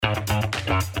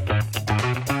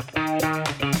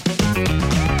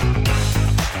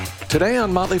Today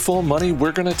on Motley Fool Money,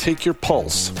 we're going to take your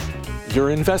pulse,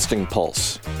 your investing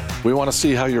pulse. We want to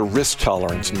see how your risk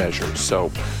tolerance measures.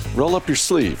 So roll up your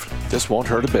sleeve. This won't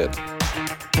hurt a bit.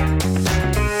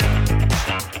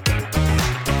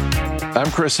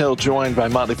 I'm Chris Hill, joined by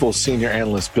Motley Fool senior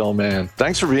analyst Bill Mann.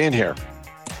 Thanks for being here.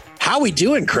 How we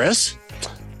doing, Chris?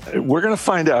 We're going to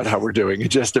find out how we're doing in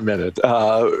just a minute.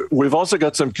 We've also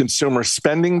got some consumer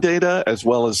spending data as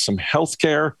well as some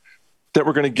healthcare that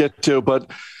we're going to get to. But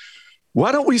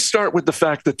why don't we start with the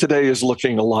fact that today is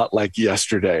looking a lot like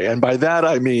yesterday? And by that,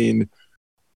 I mean,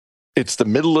 it's the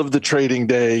middle of the trading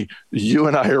day. You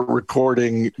and I are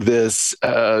recording this.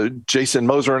 Jason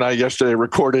Moser and I yesterday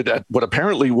recorded at what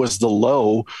apparently was the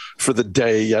low for the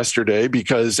day yesterday,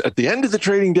 because at the end of the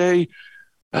trading day,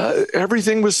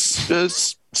 everything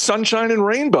was sunshine and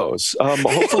rainbows.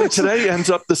 Hopefully today ends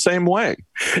up the same way.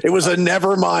 It was a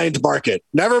never mind market.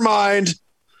 Never mind,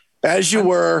 as you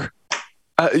were.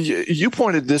 You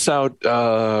pointed this out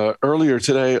earlier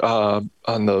today on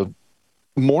the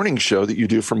morning show that you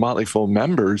do for Motley Fool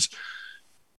members.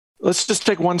 Let's just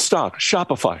take one stock,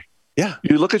 Shopify. Yeah.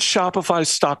 You look at Shopify's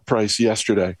stock price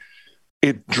yesterday.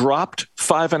 It dropped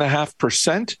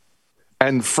 5.5%.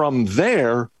 And from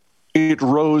there, it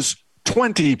rose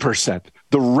 20%.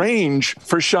 The range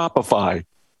for Shopify,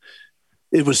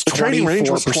 it was the trading range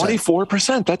was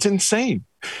 24%. That's insane.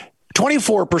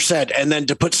 24%. And then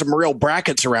to put some real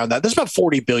brackets around that, that's about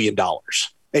 $40 billion.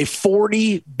 A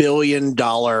 $40 billion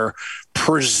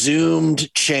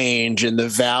presumed change in the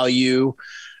value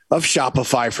of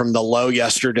Shopify from the low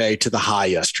yesterday to the high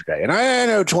yesterday. And I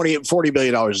know $40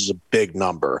 billion is a big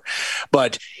number,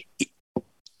 but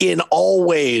in all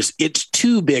ways, it's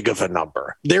too big of a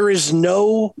number. There is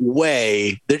no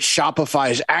way that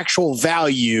Shopify's actual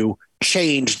value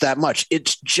changed that much.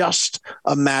 It's just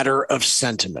a matter of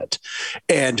sentiment.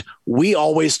 And we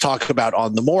always talk about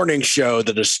on the morning show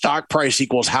that a stock price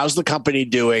equals how's the company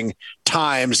doing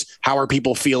times how are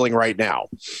people feeling right now.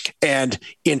 And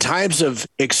in times of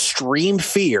extreme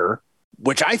fear,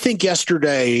 which I think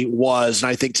yesterday was, and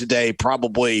I think today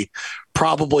probably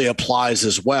applies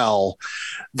as well,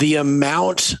 the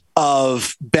amount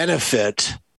of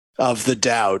benefit of the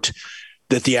doubt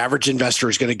that the average investor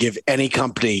is going to give any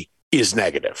company is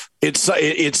negative. It's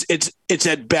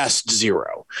at best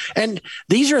zero. And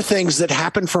these are things that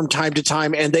happen from time to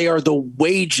time, and they are the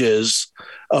wages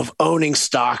of owning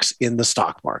stocks in the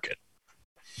stock market.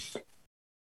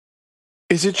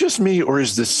 Is it just me, or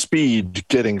is the speed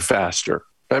getting faster?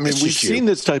 I mean, we've seen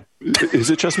this type. Is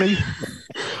it just me?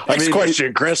 Next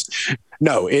question, Chris.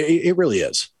 No, it really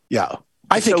is. Yeah.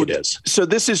 I think it is. So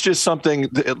this is just something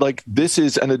like this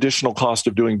is an additional cost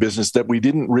of doing business that we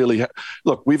didn't really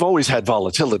look. We've always had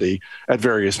volatility at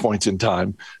various points in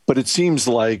time, but it seems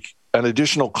like an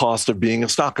additional cost of being a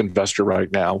stock investor right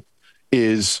now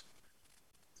is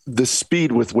the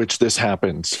speed with which this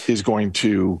happens is going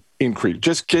to increase.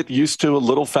 Just get used to a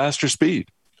little faster speed.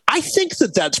 I think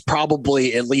that that's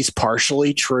probably at least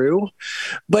partially true,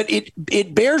 but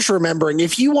it bears remembering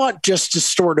if you want just to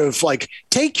sort of like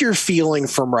take your feeling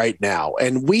from right now.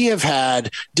 And we have had,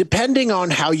 depending on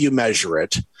how you measure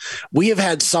it, we have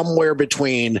had somewhere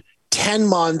between 10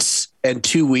 months and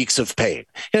 2 weeks of pain.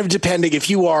 And depending if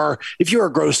you're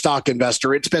a growth stock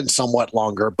investor, it's been somewhat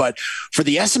longer, but for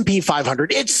the S&P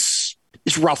 500, it's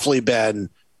roughly been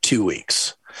 2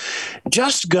 weeks.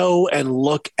 Just go and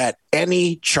look at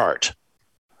any chart.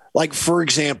 Like, for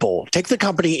example, take the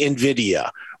company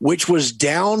NVIDIA, which was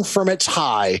down from its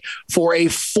high for a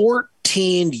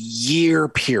 14-year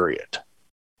period.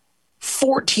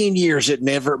 14 years, it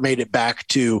never made it back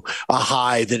to a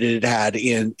high that it had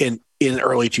in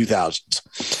early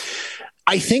 2000s.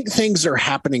 I think things are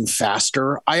happening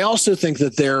faster. I also think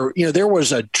that there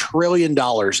was $1 trillion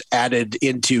added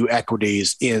into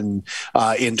equities in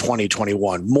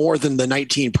 2021, more than the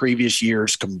 19 previous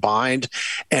years combined.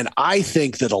 And I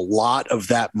think that a lot of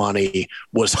that money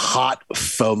was hot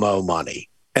FOMO money.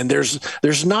 And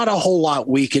there's not a whole lot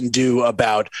we can do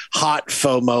about hot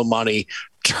FOMO money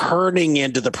turning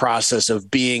into the process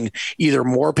of being either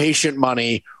more patient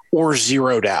money or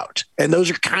zeroed out. And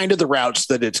those are kind of the routes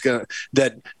that it's going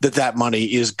that money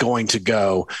is going to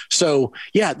go. So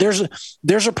yeah, there's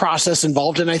a process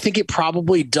involved, and I think it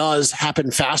probably does happen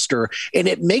faster. And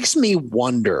it makes me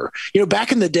wonder,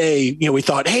 back in the day, we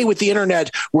thought, hey, with the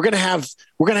internet, we're going to have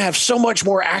so much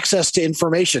more access to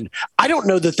information. I don't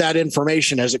know that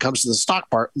information as it comes to the stock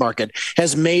market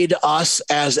has made us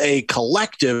as a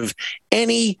collective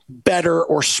any better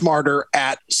or smarter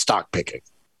at stock picking.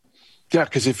 Yeah,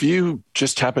 because if you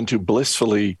just happen to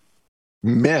blissfully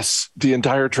miss the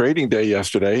entire trading day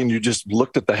yesterday, and you just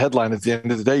looked at the headline at the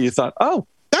end of the day, you thought, oh,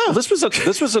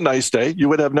 this was a nice day. You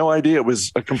would have no idea it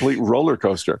was a complete roller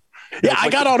coaster. Yeah, I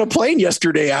got on a plane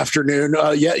yesterday afternoon,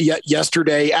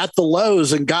 yesterday at the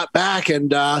lows, and got back,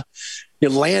 and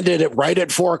it landed right at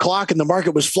 4:00, and the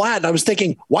market was flat. And I was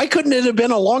thinking, why couldn't it have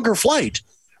been a longer flight?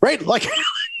 Right? Like,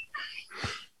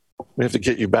 we have to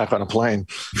get you back on a plane.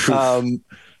 All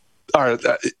right,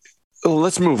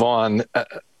 let's move on.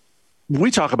 We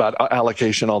talk about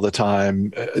allocation all the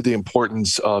time, the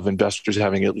importance of investors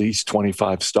having at least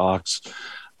 25 stocks.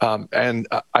 And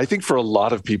I think for a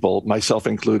lot of people, myself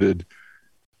included,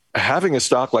 having a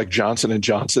stock like Johnson &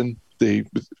 Johnson, the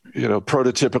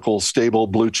prototypical stable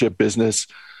blue chip business,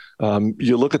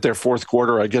 you look at their fourth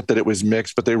quarter, I get that it was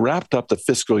mixed, but they wrapped up the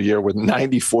fiscal year with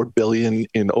 $94 billion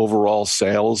in overall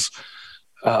sales.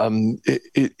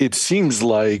 It seems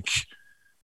like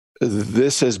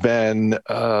this has been,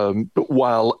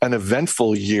 while an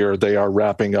eventful year they are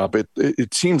wrapping up,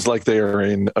 it seems like they are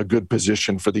in a good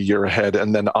position for the year ahead.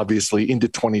 And then obviously into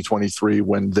 2023,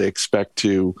 when they expect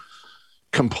to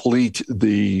complete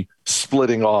the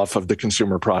splitting off of the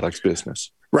consumer products business.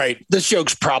 Right. This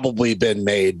joke's probably been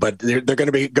made, but they're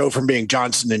going to go from being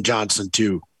Johnson & Johnson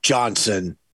to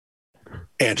Johnson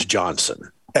 &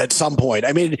 Johnson. At some point.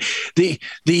 I mean, the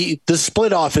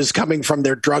split off is coming from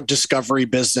their drug discovery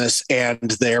business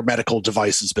and their medical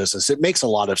devices business. It makes a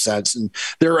lot of sense, and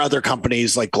there are other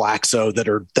companies like Glaxo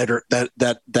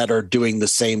that are doing the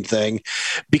same thing.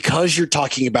 Because you're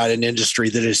talking about an industry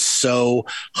that is so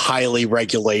highly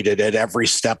regulated at every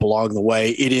step along the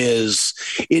way, it is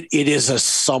a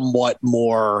somewhat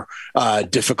more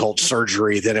difficult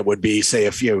surgery than it would be, say,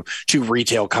 if two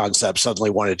retail concepts suddenly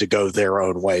wanted to go their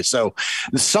own way. So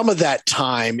some of that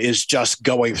time is just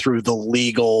going through the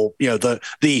legal, the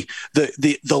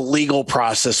legal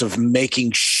process of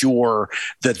making sure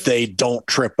that they don't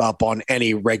trip up on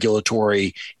any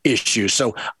regulatory issues.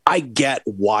 So I get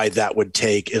why that would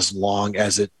take as long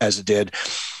as it did.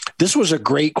 This was a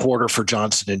great quarter for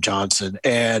Johnson & Johnson.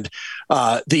 And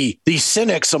the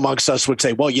cynics amongst us would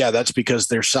say, well, yeah, that's because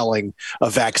they're selling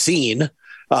a vaccine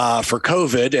for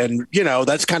COVID. And,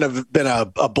 that's kind of been a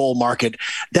bull market.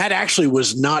 That actually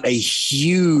was not a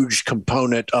huge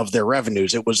component of their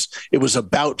revenues. It was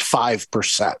about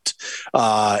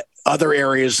 5%. Other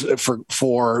areas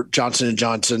for Johnson &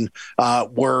 Johnson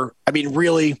were,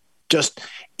 really just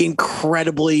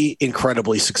incredibly,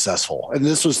 incredibly successful. And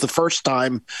this was the first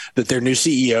time that their new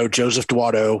CEO, Joseph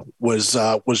Duato, was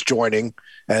joining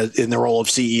in the role of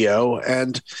CEO.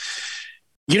 And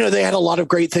they had a lot of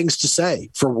great things to say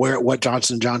for what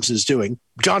Johnson & Johnson is doing.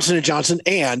 Johnson & Johnson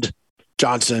and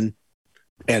Johnson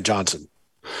 & Johnson.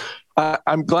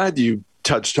 I'm glad you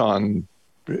touched on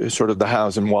sort of the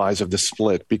hows and whys of the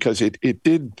split, because it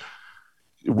did,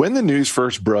 when the news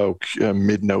first broke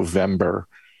mid-November,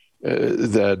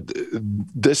 that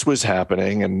this was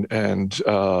happening, and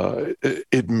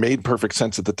it made perfect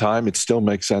sense at the time. It still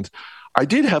makes sense. I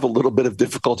did have a little bit of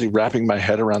difficulty wrapping my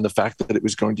head around the fact that it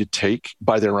was going to take,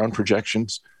 by their own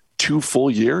projections, 2 full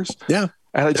years. Yeah.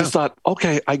 And I just thought,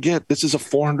 okay, I get this is a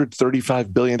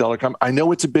 $435 billion company. I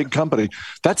know it's a big company.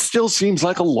 That still seems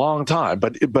like a long time.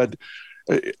 But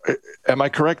am I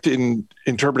correct in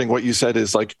interpreting what you said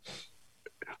is like,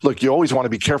 look, you always want to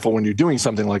be careful when you're doing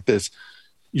something like this.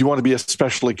 You want to be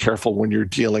especially careful when you're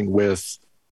dealing with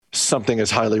something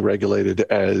as highly regulated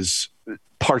as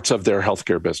parts of their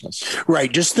healthcare business. Right.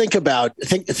 Just think about,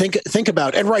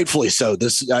 and rightfully so.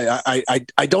 This,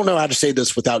 I don't know how to say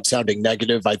this without sounding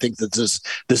negative. I think that this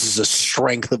is a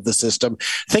strength of the system.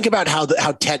 Think about how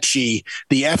tetchy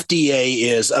the FDA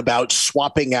is about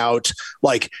swapping out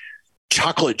like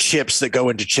chocolate chips that go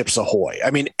into Chips Ahoy.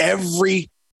 I mean, every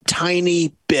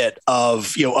tiny bit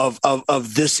of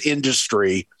this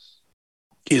industry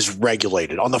is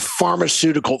regulated on the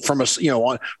pharmaceutical from the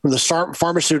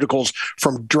pharmaceuticals,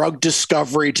 from drug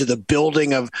discovery to the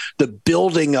building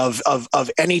of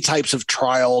any types of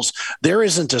trials. There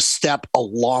isn't a step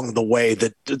along the way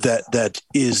that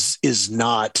is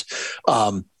not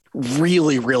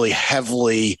really, really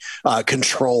heavily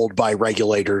controlled by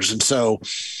regulators. And so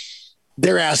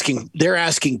they're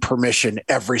asking permission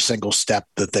every single step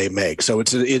that they make. So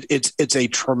it's a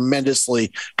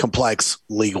tremendously complex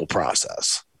legal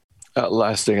process.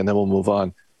 Last thing, and then we'll move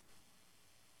on.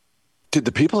 Did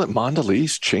the people at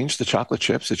Mondelez change the chocolate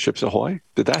chips at Chips Ahoy?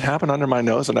 Did that happen under my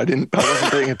nose and I wasn't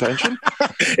paying attention?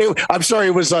 I'm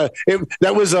sorry. That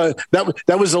was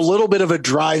a little bit of a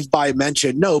drive-by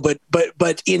mention. No, but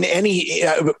in any.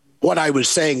 what I was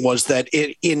saying was that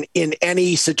in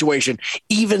any situation,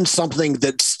 even something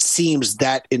that seems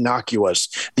that innocuous,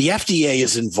 the FDA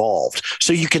is involved.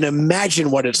 So you can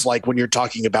imagine what it's like when you're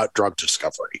talking about drug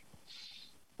discovery.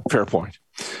 Fair point.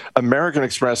 American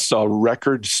Express saw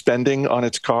record spending on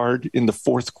its card in the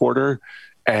fourth quarter,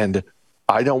 and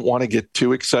I don't want to get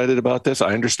too excited about this.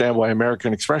 I understand why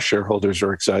American Express shareholders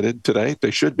are excited today. They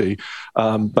should be.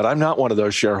 But I'm not one of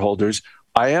those shareholders.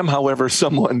 I am, however,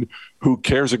 someone who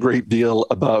cares a great deal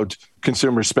about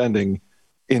consumer spending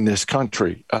in this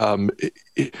country.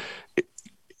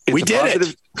 We did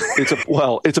it.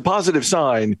 It's a positive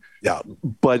sign. Yeah.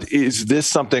 But is this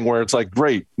something where it's like,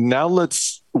 great, now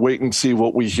let's wait and see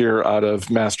what we hear out of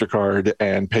MasterCard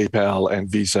and PayPal and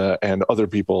Visa and other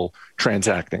people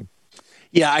transacting?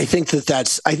 Yeah, I think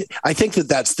that's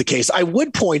the case. I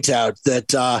would point out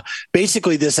that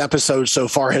basically this episode so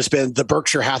far has been the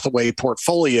Berkshire Hathaway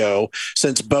portfolio,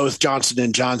 since both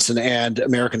Johnson & Johnson and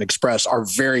American Express are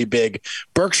very big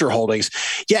Berkshire holdings.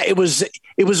 Yeah, it was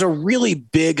a really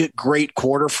big, great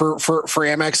quarter for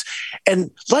Amex.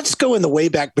 And let's go in the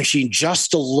Wayback Machine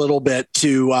just a little bit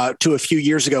to a few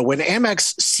years ago when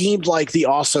Amex seemed like the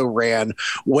also ran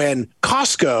when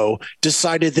Costco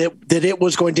decided that it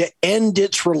was going to end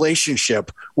its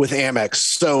relationship with Amex.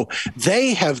 So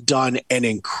they have done an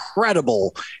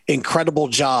incredible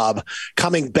job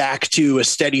coming back to a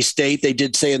steady state. They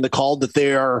did say in the call that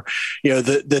they're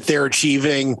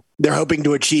hoping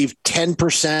to achieve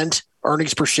 10%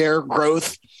 earnings per share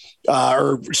growth,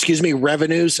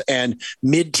 revenues, and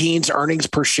mid-teens earnings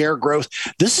per share growth.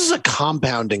 This is a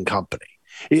compounding company.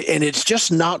 And it's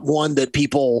just not one that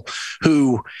people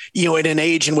who, in an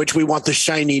age in which we want the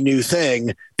shiny new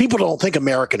thing, people don't think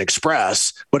American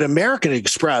Express, but American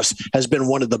Express has been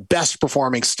one of the best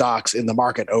performing stocks in the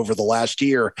market over the last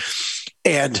year.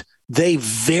 And they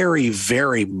very,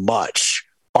 very much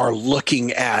are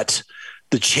looking at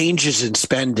the changes in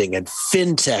spending and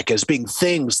fintech as being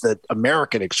things that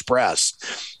American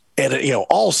Express and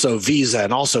also Visa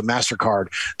and also MasterCard,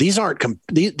 these aren't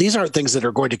things that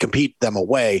are going to compete them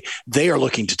away. They are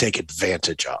looking to take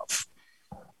advantage of.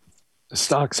 The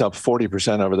stock's up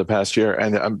 40% over the past year,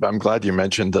 and I'm glad you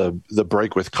mentioned the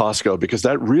break with Costco, because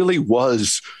that really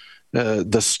was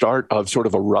the start of sort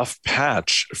of a rough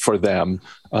patch for them.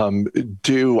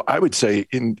 Due, I would say,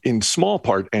 in small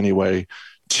part anyway,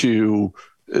 to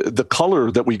the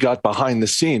color that we got behind the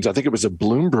scenes. I think it was a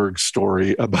Bloomberg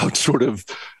story about sort of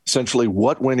essentially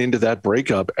what went into that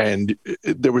breakup. And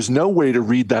there was no way to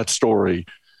read that story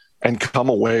and come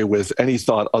away with any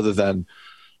thought other than,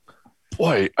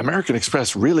 boy, American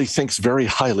Express really thinks very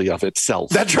highly of itself.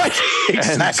 That's right.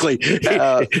 Exactly.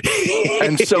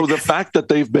 And so the fact that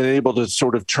they've been able to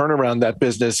sort of turn around that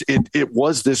business, it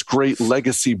was this great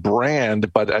legacy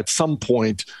brand, but at some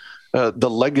point, the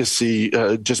legacy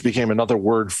just became another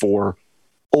word for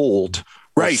old,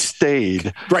 right?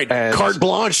 Stayed, right. And Carte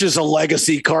Blanche is a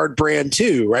legacy card brand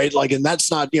too, right? Like, and that's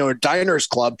not a Diners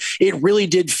Club. It really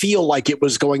did feel like it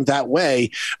was going that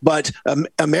way, but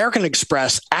American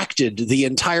Express acted the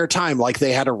entire time like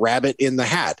they had a rabbit in the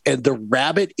hat, and the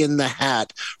rabbit in the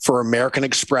hat for American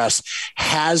Express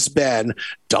has been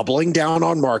doubling down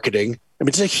on marketing. I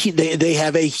mean, they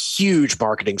have a huge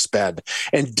marketing spend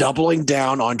and doubling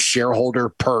down on shareholder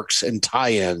perks and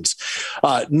tie-ins.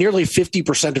 Nearly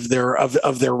 50%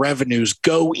 of their revenues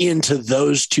go into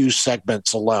those two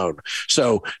segments alone.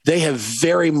 So they have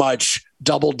very much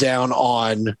doubled down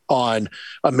on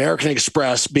American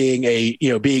Express being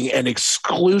an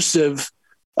exclusive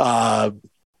high-end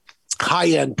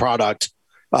product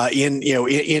in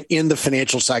the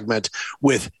financial segment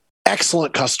with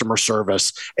excellent customer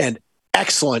service and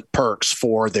excellent perks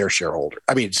for their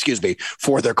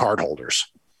for their cardholders.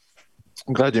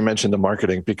 I'm glad you mentioned the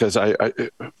marketing, because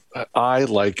I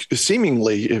like,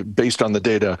 seemingly based on the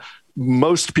data,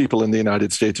 most people in the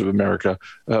United States of America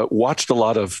watched a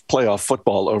lot of playoff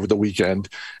football over the weekend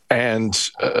and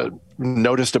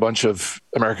noticed a bunch of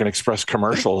American Express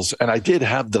commercials. And I did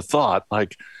have the thought,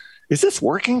 like, is this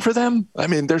working for them? I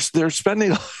mean, they're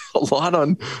spending a lot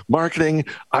on marketing.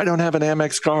 I don't have an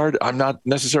Amex card. I'm not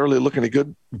necessarily looking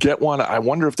to get one. I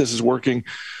wonder if this is working.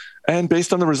 And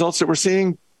based on the results that we're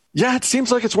seeing, yeah, it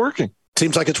seems like it's working.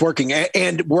 Seems like it's working,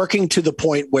 and working to the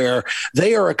point where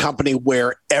they are a company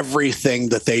where everything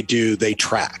that they do, they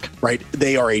track, right?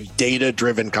 They are a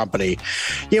data-driven company,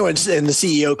 and the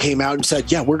CEO came out and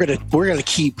said, yeah, we're gonna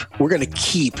keep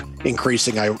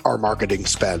increasing our marketing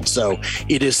spend. So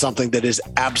it is something that has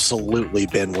absolutely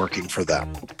been working for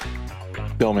them.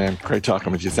 Bill, man, great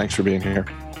talking with you. Thanks for being here.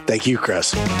 Thank you,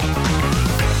 Chris.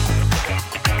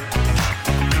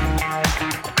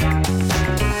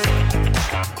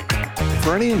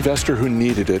 For any investor who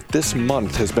needed it, this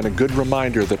month has been a good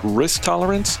reminder that risk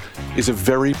tolerance is a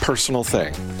very personal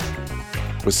thing.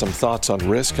 With some thoughts on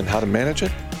risk and how to manage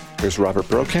it, here's Robert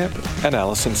Brokamp and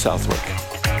Allison Southwick.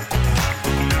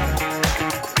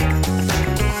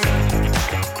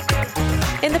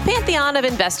 In the pantheon of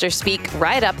investor speak,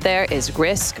 right up there is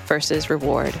risk versus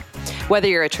reward. Whether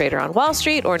you're a trader on Wall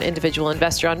Street or an individual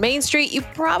investor on Main Street, you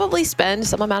probably spend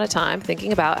some amount of time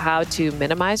thinking about how to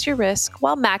minimize your risk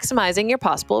while maximizing your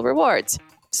possible rewards.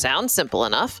 Sounds simple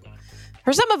enough.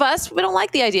 For some of us, we don't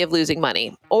like the idea of losing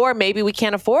money, or maybe we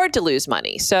can't afford to lose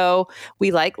money, so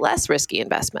we like less risky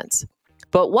investments.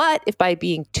 But what if by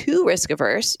being too risk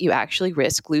averse, you actually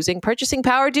risk losing purchasing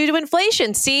power due to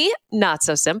inflation? See? Not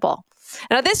so simple.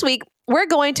 Now, this week, we're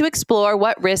going to explore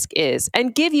what risk is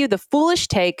and give you the foolish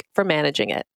take for managing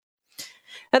it.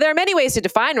 Now, there are many ways to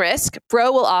define risk.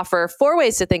 Bro will offer 4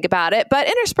 ways to think about it, but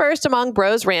interspersed among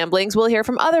Bro's ramblings, we'll hear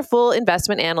from other full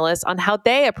investment analysts on how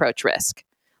they approach risk.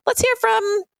 Let's hear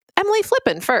from Emily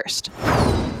Flippen first.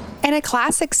 In a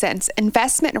classic sense,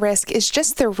 investment risk is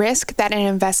just the risk that an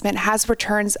investment has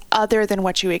returns other than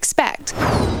what you expect.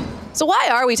 So why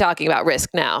are we talking about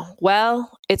risk now?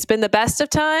 Well, it's been the best of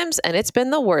times and it's been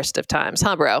the worst of times,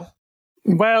 huh, Bro?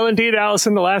 Well, indeed,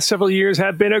 Allison, the last several years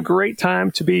have been a great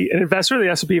time to be an investor. The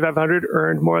S&P 500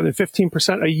 earned more than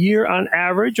 15% a year on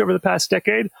average over the past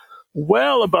decade,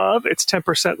 well above its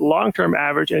 10% long-term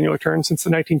average annual return since the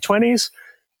 1920s.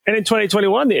 And in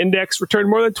 2021, the index returned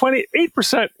more than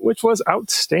 28%, which was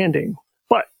outstanding.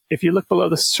 But if you look below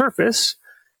the surface,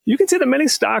 you can see that many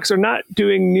stocks are not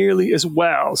doing nearly as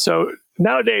well. So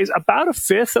nowadays, about a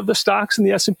fifth of the stocks in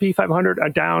the S&P 500 are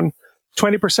down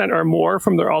 20% or more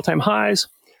from their all-time highs.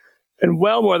 And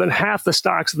well more than half the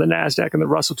stocks of the NASDAQ and the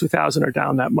Russell 2000 are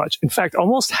down that much. In fact,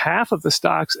 almost half of the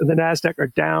stocks in the NASDAQ are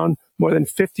down more than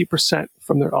 50%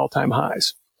 from their all-time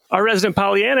highs. Our resident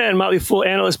Pollyanna and Motley Fool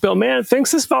analyst Bill Mann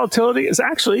thinks this volatility is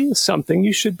actually something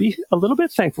you should be a little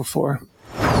bit thankful for.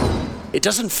 It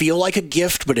doesn't feel like a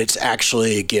gift, but it's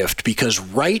actually a gift because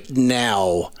right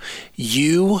now,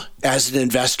 you as an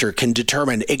investor can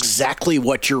determine exactly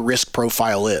what your risk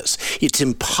profile is. It's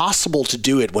impossible to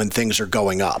do it when things are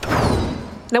going up.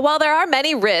 Now, while there are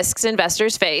many risks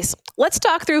investors face, let's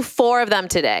talk through 4 of them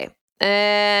today.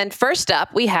 And first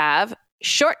up, we have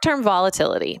short-term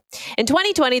volatility. In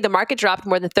 2020, the market dropped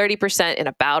more than 30% in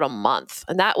about a month,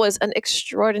 and that was an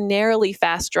extraordinarily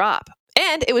fast drop.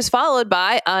 And it was followed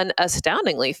by an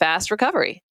astoundingly fast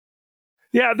recovery.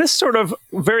 Yeah, this sort of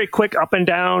very quick up and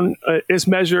down is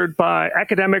measured by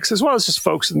academics as well as just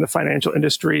folks in the financial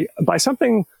industry by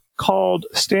something called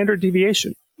standard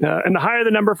deviation. And the higher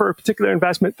the number for a particular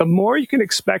investment, the more you can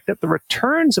expect that the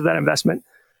returns of that investment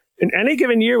in any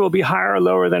given year will be higher or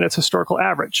lower than its historical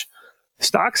average.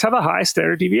 Stocks have a high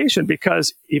standard deviation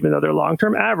because even though their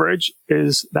long-term average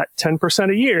is that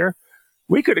 10% a year,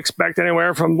 we could expect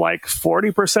anywhere from like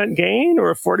 40% gain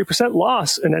or a 40%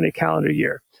 loss in any calendar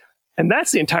year. And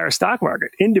that's the entire stock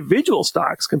market. Individual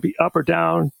stocks can be up or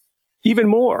down even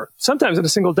more, sometimes in a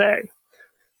single day.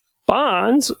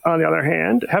 Bonds, on the other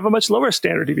hand, have a much lower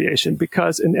standard deviation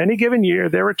because in any given year,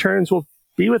 their returns will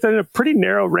be within a pretty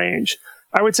narrow range.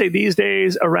 I would say these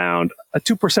days around a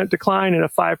 2% decline and a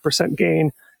 5%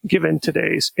 gain given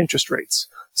today's interest rates.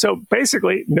 So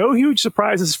basically, no huge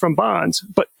surprises from bonds,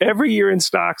 but every year in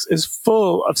stocks is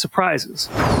full of surprises.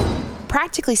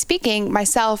 Practically speaking,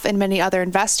 myself and many other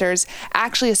investors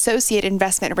actually associate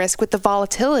investment risk with the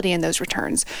volatility in those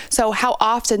returns. So how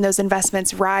often those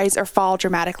investments rise or fall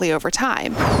dramatically over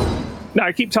time. Now,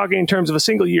 I keep talking in terms of a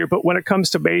single year, but when it comes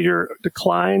to major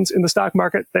declines in the stock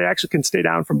market, they actually can stay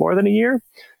down for more than a year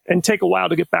and take a while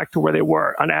to get back to where they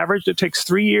were. On average, it takes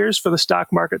 3 years for the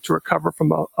stock market to recover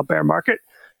from a bear market.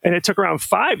 And it took around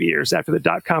 5 years after the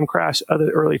dot-com crash of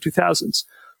the early 2000s.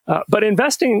 But in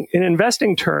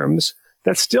investing terms,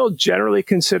 that's still generally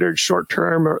considered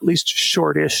short-term or at least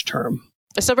short-ish term.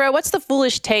 So, Bro, what's the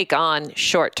foolish take on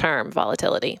short-term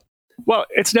volatility? Well,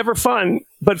 it's never fun,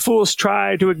 but fools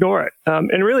try to ignore it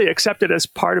and really accept it as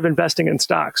part of investing in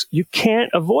stocks. You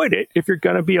can't avoid it if you're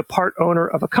going to be a part owner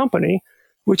of a company,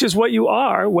 which is what you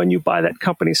are when you buy that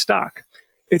company's stock.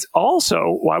 It's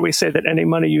also why we say that any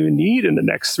money you need in the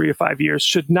next 3 to 5 years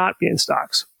should not be in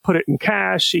stocks. Put it in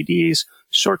cash, CDs,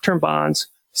 short-term bonds,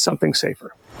 something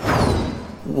safer.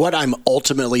 What I'm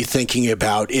ultimately thinking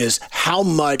about is how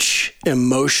much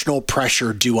emotional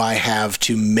pressure do I have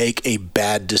to make a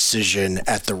bad decision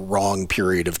at the wrong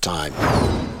period of time?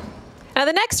 Now,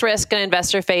 the next risk an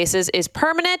investor faces is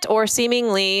permanent or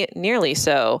seemingly nearly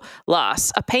so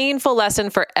loss, a painful lesson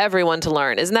for everyone to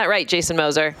learn. Isn't that right, Jason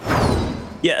Moser?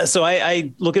 Yeah, so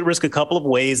I look at risk a couple of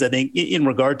ways. I think in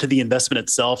regard to the investment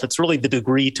itself, it's really the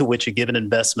degree to which a given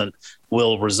investment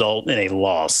will result in a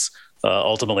loss,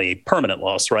 ultimately permanent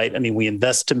loss, right? I mean, we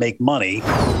invest to make money.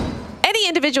 Any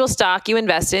individual stock you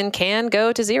invest in can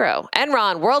go to zero.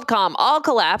 Enron, WorldCom all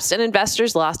collapsed and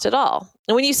investors lost it all.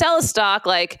 And when you sell a stock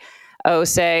like,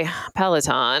 say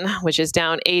Peloton, which is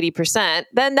down 80%,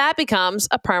 then that becomes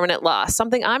a permanent loss,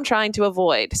 something I'm trying to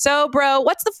avoid. So, bro,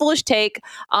 what's the foolish take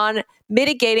on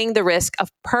mitigating the risk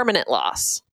of permanent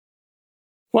loss?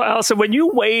 Well, Allison, when you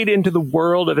wade into the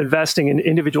world of investing in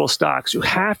individual stocks, you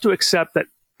have to accept that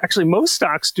actually most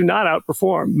stocks do not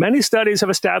outperform. Many studies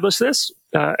have established this,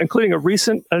 including a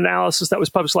recent analysis that was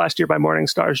published last year by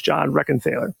Morningstar's John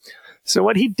Reckenthaler. So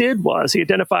what he did was he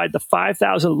identified the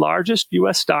 5,000 largest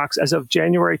U.S. stocks as of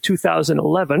January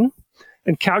 2011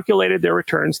 and calculated their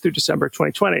returns through December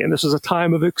 2020. And this was a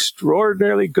time of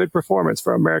extraordinarily good performance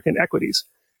for American equities.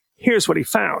 Here's what he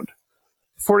found.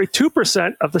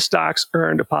 42% of the stocks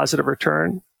earned a positive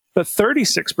return, but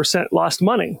 36% lost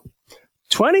money.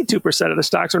 22% of the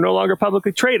stocks are no longer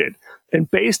publicly traded. And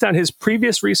based on his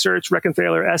previous research,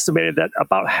 Reckenthaler estimated that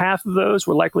about half of those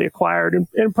were likely acquired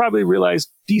and probably realized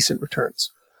decent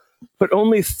returns. But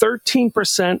only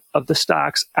 13% of the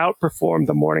stocks outperformed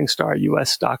the Morningstar U.S.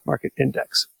 stock market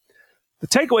index. The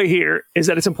takeaway here is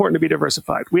that it's important to be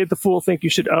diversified. We at The Fool think you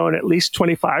should own at least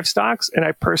 25 stocks, and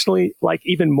I personally like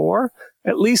even more,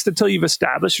 at least until you've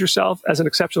established yourself as an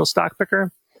exceptional stock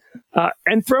picker.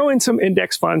 And throw in some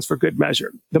index funds for good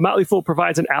measure. The Motley Fool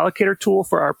provides an allocator tool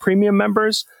for our premium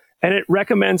members, and it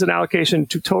recommends an allocation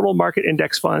to total market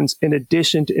index funds in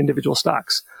addition to individual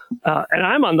stocks. And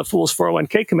I'm on the Fool's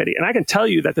 401k committee, and I can tell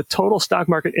you that the total stock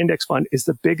market index fund is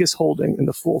the biggest holding in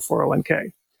the Fool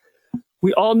 401k.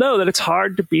 We all know that it's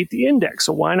hard to beat the index,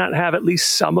 so why not have at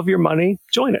least some of your money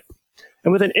join it?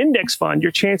 And with an index fund,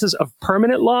 your chances of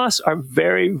permanent loss are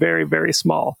very, very, very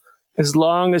small, as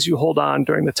long as you hold on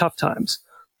during the tough times.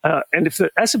 And if the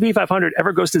S&P 500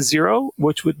 ever goes to zero,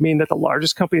 which would mean that the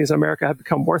largest companies in America have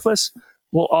become worthless,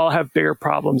 we'll all have bigger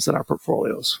problems in our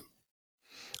portfolios.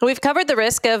 We've covered the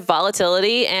risk of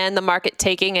volatility and the market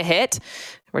taking a hit.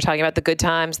 We're talking about the good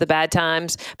times, the bad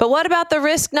times. But what about the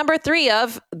risk number 3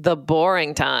 of the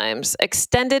boring times,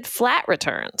 extended flat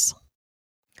returns?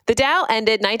 The Dow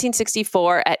ended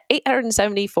 1964 at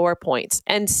 874 points,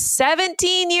 and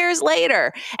 17 years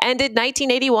later ended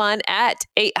 1981 at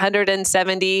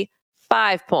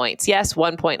 875 points. Yes,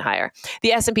 1 point higher.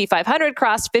 The S&P 500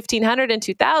 crossed 1,500 in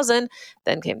 2000,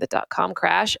 then came the dot-com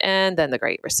crash, and then the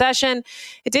Great Recession.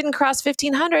 It didn't cross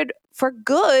 1,500 for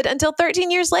good until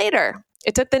 13 years later.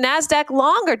 It took the NASDAQ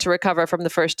longer to recover from the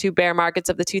first 2 bear markets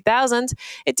of the 2000s.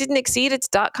 It didn't exceed its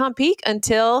dot-com peak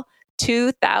until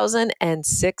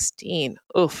 2016.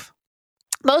 Oof.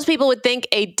 Most people would think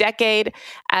a decade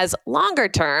as longer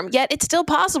term, yet it's still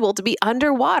possible to be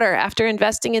underwater after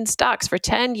investing in stocks for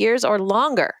 10 years or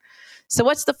longer. So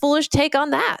what's the foolish take on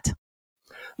that?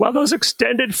 Well, those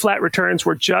extended flat returns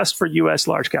were just for U.S.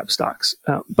 large cap stocks,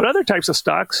 but other types of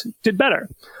stocks did better.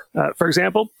 For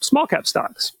example, small cap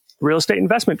stocks, real estate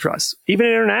investment trusts, even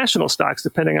international stocks,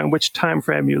 depending on which time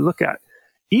frame you look at.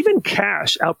 Even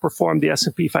cash outperformed the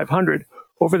S&P 500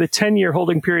 over the 10-year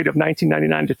holding period of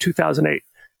 1999 to 2008.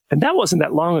 And that wasn't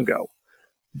that long ago.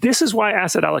 This is why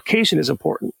asset allocation is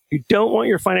important. You don't want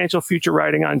your financial future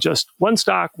riding on just one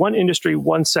stock, one industry,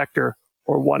 one sector,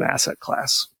 or one asset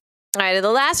class. All right, and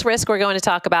the last risk we're going to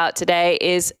talk about today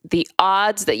is the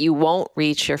odds that you won't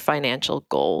reach your financial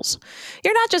goals.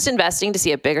 You're not just investing to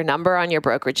see a bigger number on your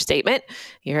brokerage statement.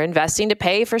 You're investing to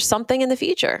pay for something in the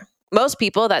future. Most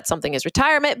people, that something is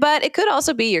retirement, but it could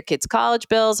also be your kids' college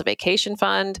bills, a vacation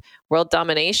fund, world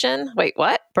domination. Wait,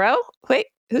 what, bro? Wait,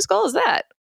 whose goal is that?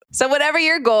 So whatever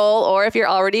your goal, or if you're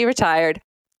already retired,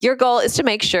 your goal is to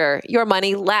make sure your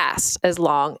money lasts as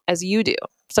long as you do.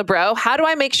 So, bro, how do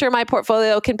I make sure my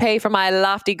portfolio can pay for my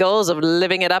lofty goals of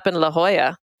living it up in La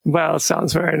Jolla? Well, it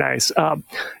sounds very nice.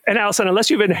 And Allison, unless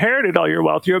you've inherited all your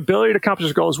wealth, your ability to accomplish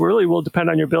your goals really will depend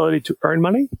on your ability to earn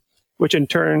money, which in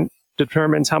turn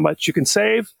determines how much you can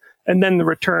save, and then the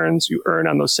returns you earn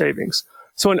on those savings.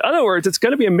 So in other words, it's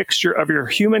going to be a mixture of your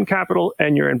human capital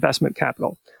and your investment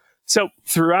capital. So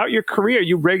throughout your career,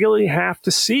 you regularly have to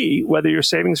see whether your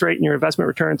savings rate and your investment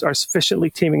returns are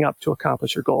sufficiently teaming up to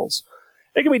accomplish your goals.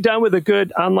 It can be done with a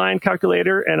good online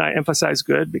calculator, and I emphasize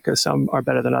good because some are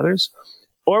better than others,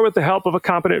 or with the help of a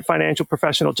competent financial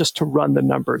professional just to run the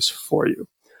numbers for you.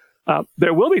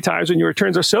 There will be times when your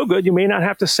returns are so good, you may not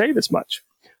have to save as much.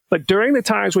 But during the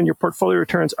times when your portfolio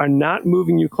returns are not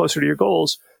moving you closer to your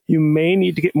goals, you may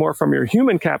need to get more from your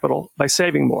human capital by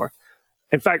saving more.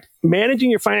 In fact, managing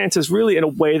your finances really in a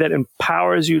way that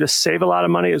empowers you to save a lot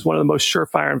of money is one of the most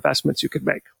surefire investments you could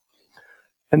make.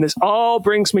 And this all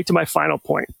brings me to my final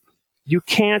point. You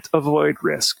can't avoid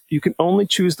risk. You can only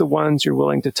choose the ones you're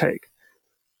willing to take.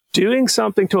 Doing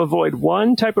something to avoid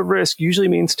one type of risk usually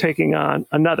means taking on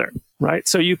another, right?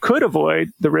 So you could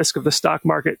avoid the risk of the stock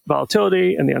market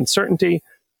volatility and the uncertainty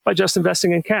by just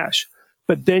investing in cash.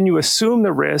 But then you assume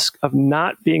the risk of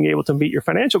not being able to meet your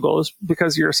financial goals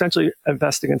because you're essentially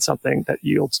investing in something that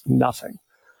yields nothing.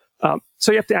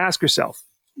 So you have to ask yourself,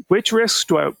 which risks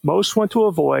do I most want to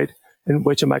avoid and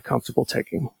which am I comfortable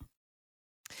taking?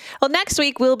 Well, next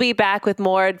week, we'll be back with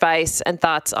more advice and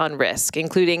thoughts on risk,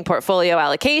 including portfolio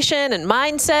allocation and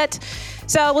mindset.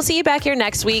 So we'll see you back here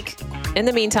next week. In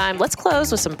the meantime, let's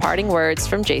close with some parting words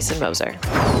from Jason Moser.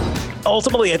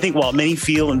 Ultimately, I think while many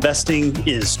feel investing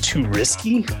is too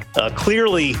risky,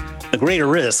 clearly the greater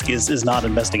risk is not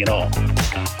investing at all.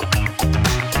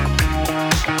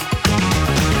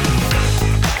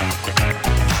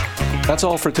 That's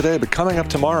all for today, but coming up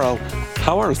tomorrow,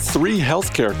 how are 3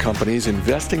 healthcare companies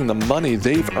investing the money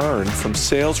they've earned from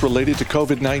sales related to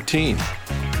COVID-19?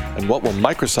 And what will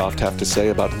Microsoft have to say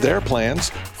about their plans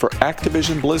for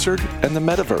Activision Blizzard and the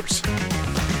metaverse?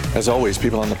 As always,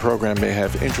 people on the program may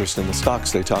have interest in the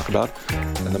stocks they talk about,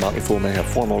 and the Motley Fool may have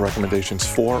formal recommendations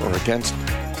for or against,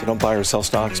 so don't buy or sell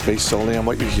stocks based solely on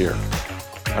what you hear.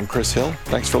 I'm Chris Hill.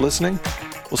 Thanks for listening.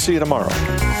 We'll see you tomorrow.